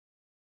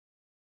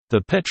The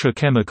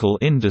petrochemical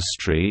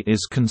industry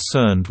is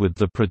concerned with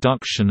the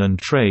production and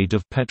trade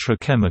of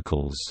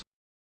petrochemicals.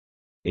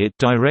 It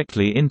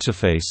directly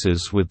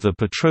interfaces with the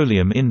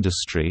petroleum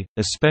industry,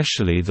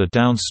 especially the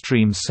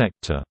downstream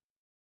sector.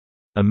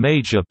 A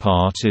major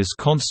part is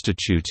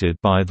constituted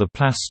by the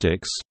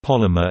plastics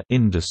polymer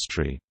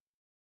industry.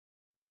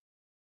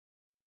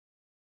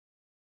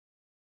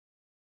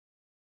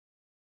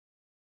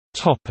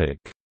 Topic: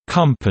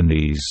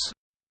 Companies.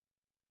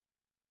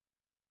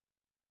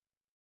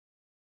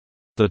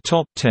 The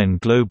top 10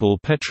 global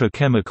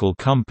petrochemical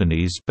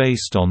companies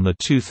based on the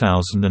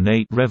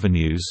 2008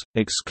 revenues,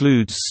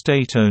 excludes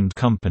state-owned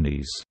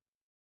companies.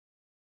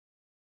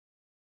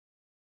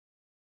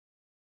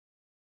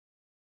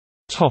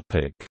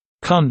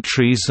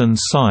 Countries and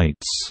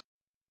sites.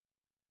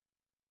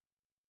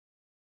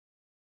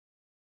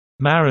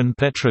 Maran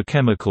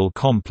Petrochemical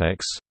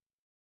Complex,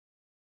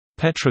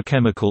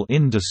 Petrochemical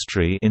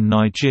industry in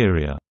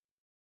Nigeria.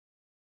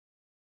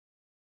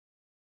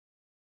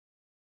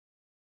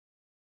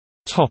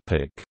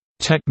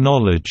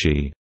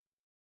 Technology.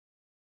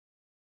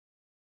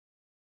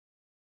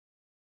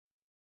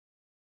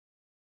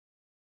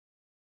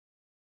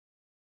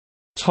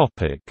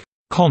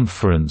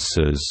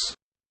 Conferences.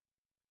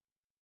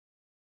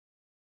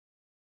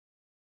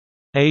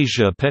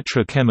 Asia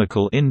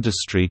Petrochemical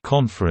Industry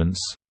Conference,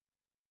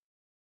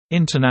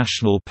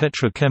 International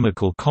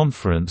Petrochemical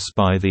Conference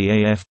by the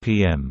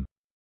AFPM.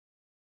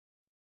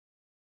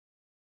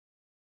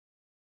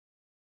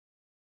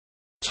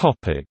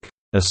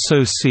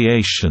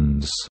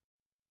 Associations.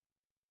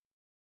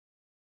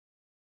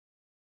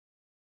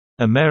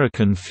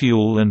 American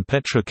Fuel and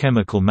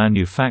Petrochemical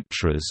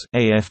Manufacturers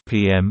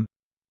 (AFPM),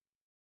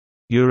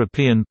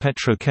 European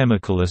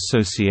Petrochemical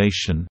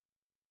Association,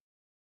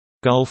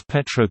 Gulf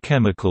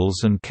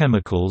Petrochemicals and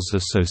Chemicals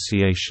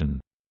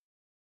Association.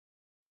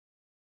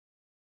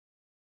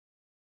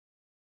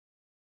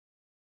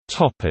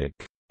 Topic: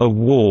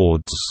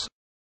 Awards.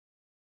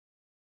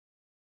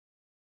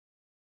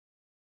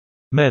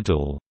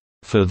 Medal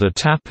for the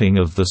tapping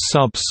of the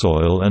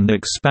subsoil and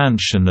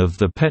expansion of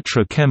the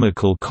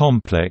petrochemical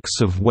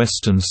complex of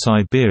Western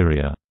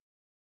Siberia.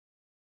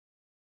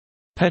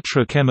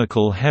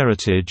 Petrochemical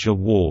Heritage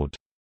Award.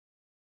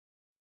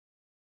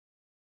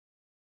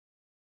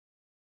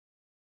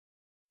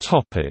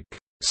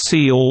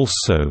 See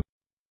also: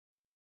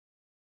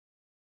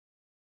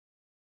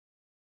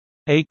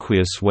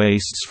 Aqueous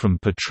wastes from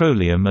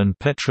petroleum and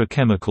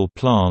petrochemical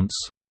plants.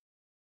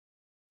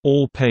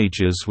 All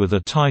pages with a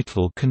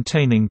title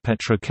containing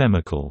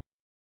petrochemical